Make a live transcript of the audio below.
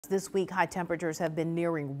This week, high temperatures have been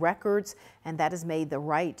nearing records, and that has made the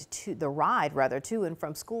ride to and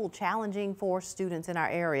from school challenging for students in our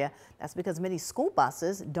area. That's because many school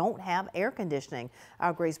buses don't have air conditioning.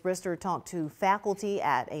 Our Grace Brister talked to faculty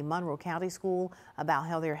at a Monroe County school about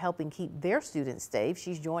how they're helping keep their students safe.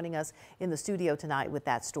 She's joining us in the studio tonight with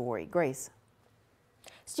that story. Grace.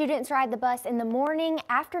 Students ride the bus in the morning,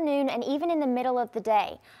 afternoon, and even in the middle of the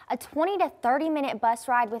day. A 20 to 30-minute bus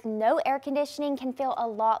ride with no air conditioning can feel a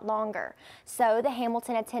lot longer. So the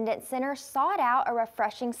Hamilton Attendance Center sought out a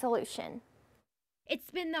refreshing solution. It's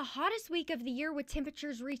been the hottest week of the year with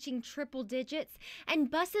temperatures reaching triple digits, and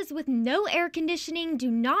buses with no air conditioning do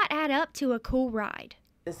not add up to a cool ride.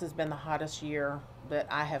 This has been the hottest year that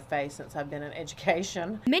I have faced since I've been in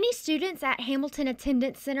education. Many students at Hamilton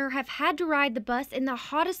Attendance Center have had to ride the bus in the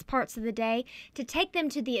hottest parts of the day to take them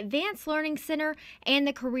to the Advanced Learning Center and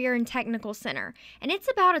the Career and Technical Center, and it's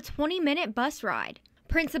about a 20-minute bus ride.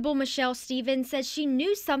 Principal Michelle Stevens says she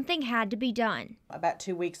knew something had to be done. About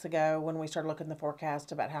 2 weeks ago, when we started looking at the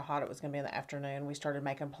forecast about how hot it was going to be in the afternoon, we started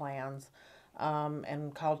making plans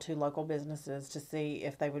and called 2 local businesses to see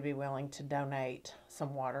if they would be willing to donate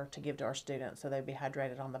some water to give to our students so they'd be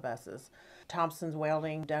hydrated on the buses. Thompson's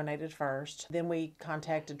Welding donated first. Then we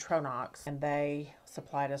contacted Tronox, and they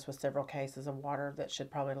supplied us with several cases of water that should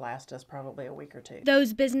probably last us probably a week or 2.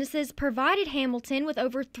 Those businesses provided Hamilton with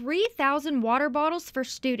over 3,000 water bottles for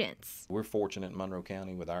students. We're fortunate in Monroe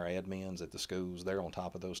County with our admins at the schools. They're on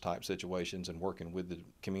top of those type situations and working with the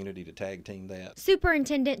community to tag team that.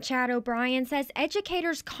 Superintendent Chad O'Brien says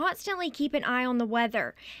educators constantly keep an eye on the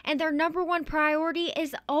weather, and their #1 priority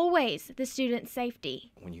is always the students'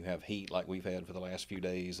 safety. When you have heat like we've had for the last few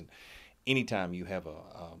days, and anytime you have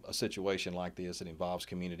a situation like this that involves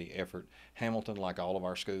community effort, Hamilton, like all of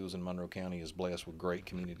our schools in Monroe County, is blessed with great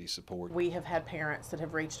community support. We have had parents that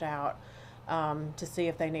have reached out to see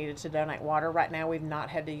if they needed to donate water. Right now we've not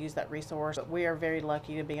had to use that resource, but we are very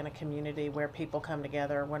lucky to be in a community where people come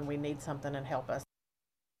together when we need something and help us.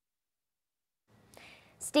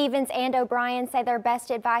 Stevens and O'Brien say their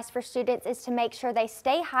best advice for students is to make sure they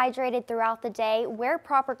stay hydrated throughout the day, wear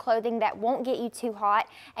proper clothing that won't get you too hot,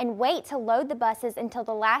 and wait to load the buses until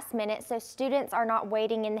the last minute so students are not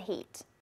waiting in the heat.